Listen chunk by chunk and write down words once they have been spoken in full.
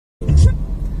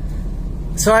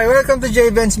So I welcome to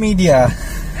J-Benz Media.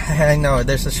 I know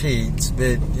there's a shades,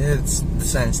 but the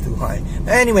sun's too high.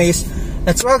 Anyways,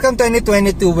 let's welcome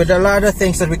 2022 with a lot of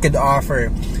things that we could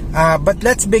offer. But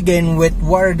let's begin with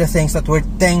what are the things that we're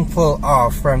thankful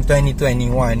of from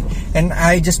 2021. And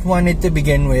I just wanted to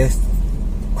begin with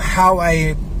how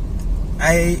I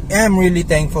am really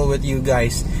thankful with you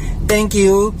guys. Thank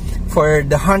you for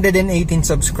the 118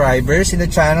 subscribers in the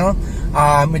channel.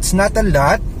 It's not a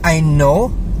lot, I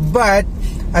know, but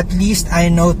at least I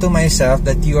know to myself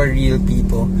that you are real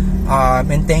people.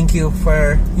 And thank you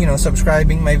for,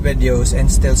 subscribing my videos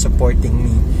and still supporting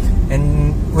me.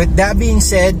 And with that being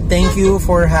said, thank you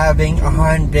for having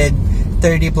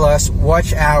 130 plus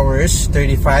watch hours,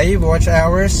 35 watch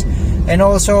hours. And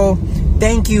also,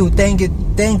 thank you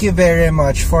very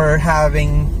much for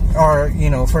having,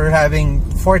 for having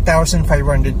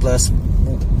 4,500 plus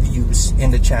views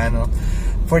in the channel.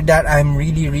 For that, I'm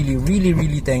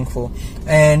really thankful.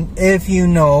 And if you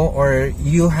know or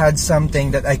you had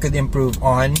something that I could improve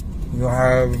on,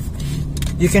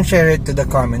 you can share it to the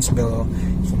comments below.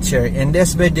 Share it in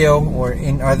this video or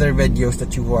in other videos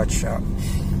that you watch.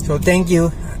 So thank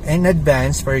you in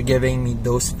advance for giving me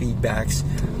those feedbacks.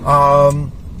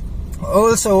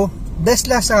 Also, this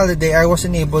last holiday, I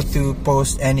wasn't able to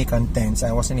post any contents.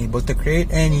 I wasn't able to create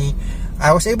any.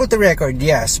 I was able to record,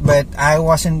 yes, but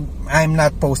I'm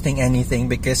not posting anything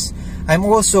because I'm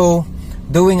also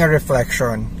doing a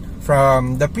reflection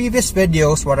from the previous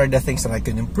videos. What are the things that I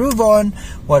could improve on?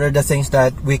 What are the things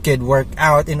that we could work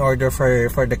out in order for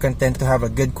the content to have a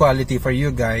good quality for you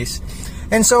guys?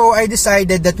 And so I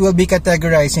decided that we'll be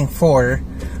categorizing 4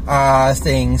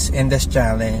 things in this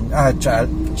channel.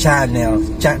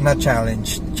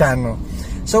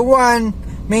 So one,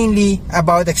 mainly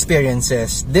about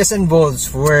experiences. This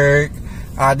involves work,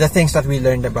 the things that we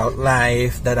learned about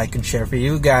life that I could share for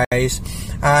you guys.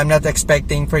 I'm not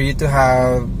expecting for you to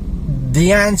have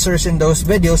the answers in those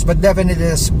videos, but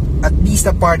definitely at least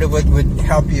a part of it would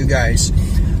help you guys.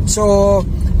 So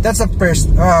that's the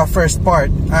first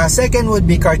part. Second would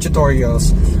be car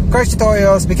tutorials. Car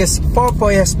tutorials, because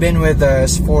Popoy has been with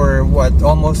us for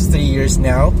almost 3 years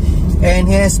now, and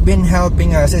he has been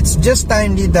helping us. It's just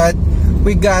timely that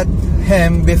we got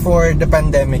him before the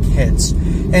pandemic hits,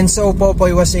 and so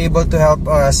Popoy was able to help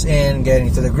us in getting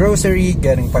to the grocery,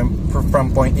 getting from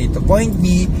point A to point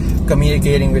B,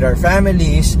 communicating with our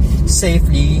families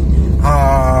safely,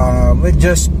 with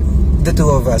just the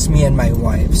two of us, me and my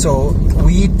wife. So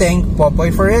we thank Popoy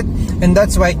for it, and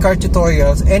that's why car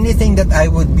tutorials, anything that I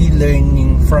would be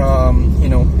learning from,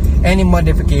 any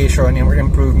modification or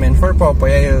improvement for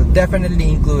Popoy, I'll definitely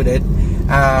include it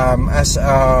as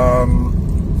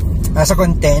a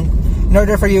content in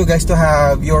order for you guys to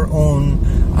have your own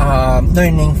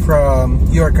learning from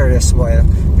your car as well.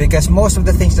 Because most of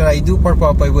the things that I do for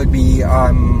Popoy would be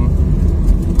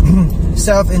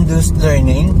self-induced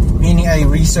learning, meaning I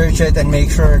research it and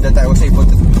make sure that I was able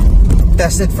to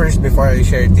test it first before I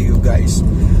share it to you guys.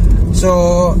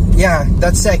 So yeah,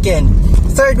 that's second.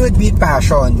 Third would be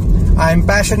passion. I'm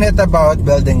passionate about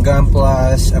building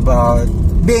Gunplas, about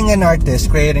being an artist,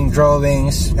 creating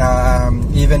drawings,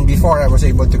 even before I was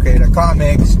able to create a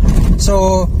comics.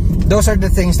 So those are the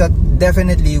things that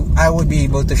definitely I would be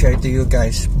able to share to you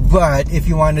guys. But if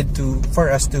you wanted for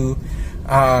us to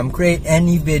create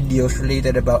any videos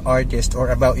related about artists or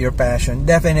about your passion,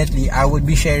 definitely I would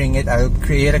be sharing it. I would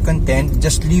create a content.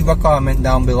 Just leave a comment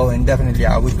down below and definitely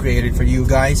I would create it for you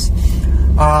guys.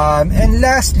 And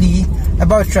lastly,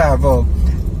 about travel.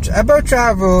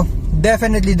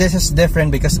 Definitely this is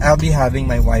different because I'll be having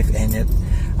my wife in it.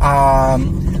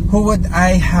 Who would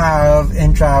I have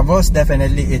in travels?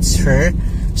 Definitely it's her.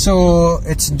 So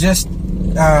it's just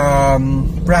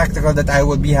practical that I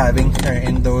will be having her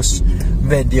in those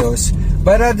videos.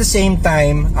 But at the same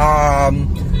time,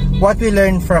 what we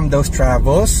learn from those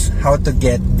travels, how to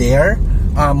get there,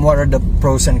 what are the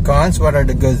pros and cons, what are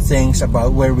the good things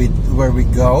about where we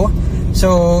go.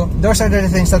 So those are the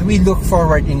things that we look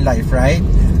forward in life, right?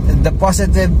 The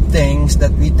positive things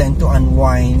that we tend to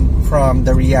unwind from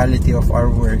the reality of our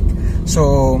work.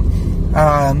 So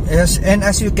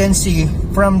as you can see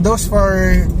from those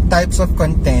 4 types of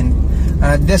content,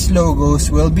 these logos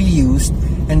will be used,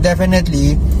 and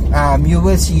definitely you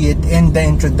will see it in the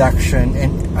introduction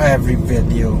in every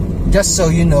video, just so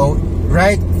you know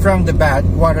right from the bat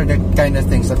what are the kind of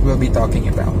things that we'll be talking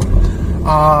about.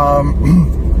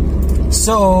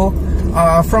 So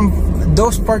from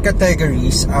those 4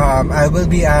 categories, I will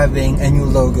be having a new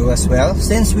logo as well.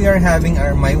 Since we are having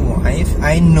my wife,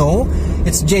 I know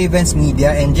it's J-Benz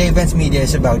Media, and J-Benz Media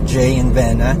is about Jay and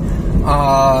Venna.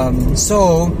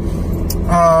 So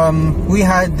we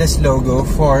had this logo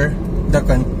for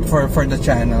the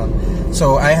channel.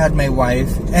 So I had my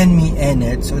wife and me in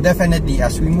it. So definitely,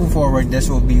 as we move forward,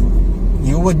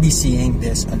 you would be seeing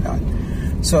this a lot.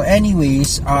 So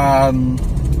anyways,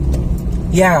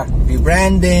 yeah,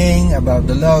 rebranding, about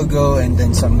the logo, and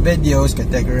then some videos,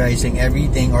 categorizing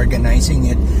everything, organizing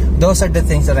it. Those are the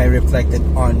things that I reflected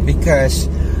on, because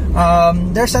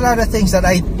there's a lot of things that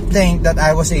I think that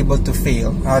I was able to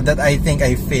fail, that I think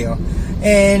I fail.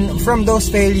 And from those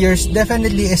failures,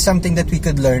 definitely is something that we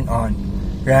could learn on,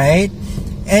 right?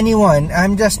 Anyone,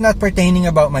 I'm just not pertaining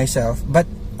about myself, but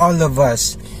all of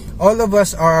us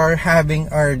are having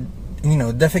our,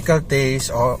 difficult days,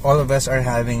 or all of us are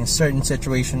having certain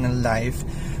situation in life.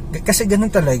 Kasi ganun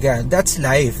talaga, that's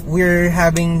life. We're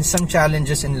having some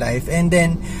challenges in life, and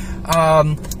then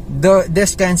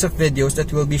this kinds of videos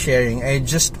that we'll be sharing, I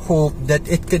just hope that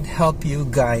it could help you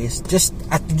guys. Just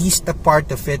at least a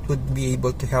part of it would be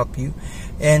able to help you,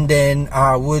 and then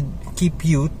would keep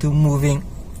you to moving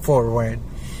forward.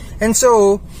 And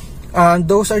so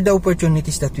those are the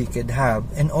opportunities that we could have.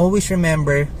 And always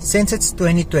remember, since it's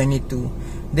 2022,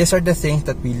 these are the things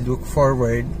that we look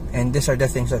forward, and these are the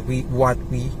things that we ought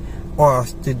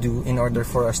to do in order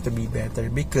for us to be better.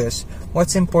 Because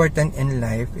what's important in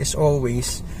life is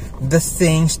always the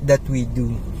things that we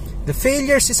do. The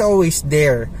failures is always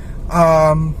there,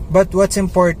 but what's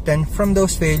important from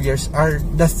those failures are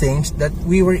the things that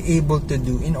we were able to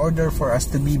do in order for us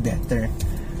to be better.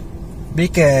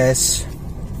 Because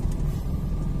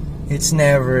it's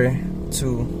never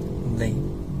too late.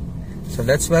 So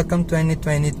let's welcome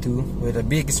 2022 with a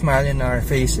big smile in our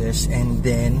faces, and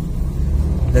then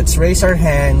let's raise our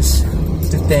hands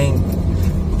to thank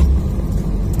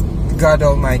God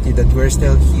Almighty that we're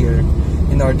still here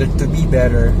in order to be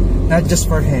better, not just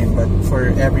for Him, but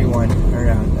for everyone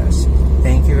around us.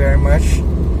 Thank you very much.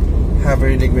 Have a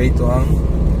really great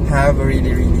one. Have a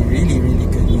really, really, really, really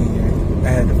good New Year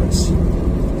ahead of us.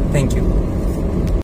 Thank you.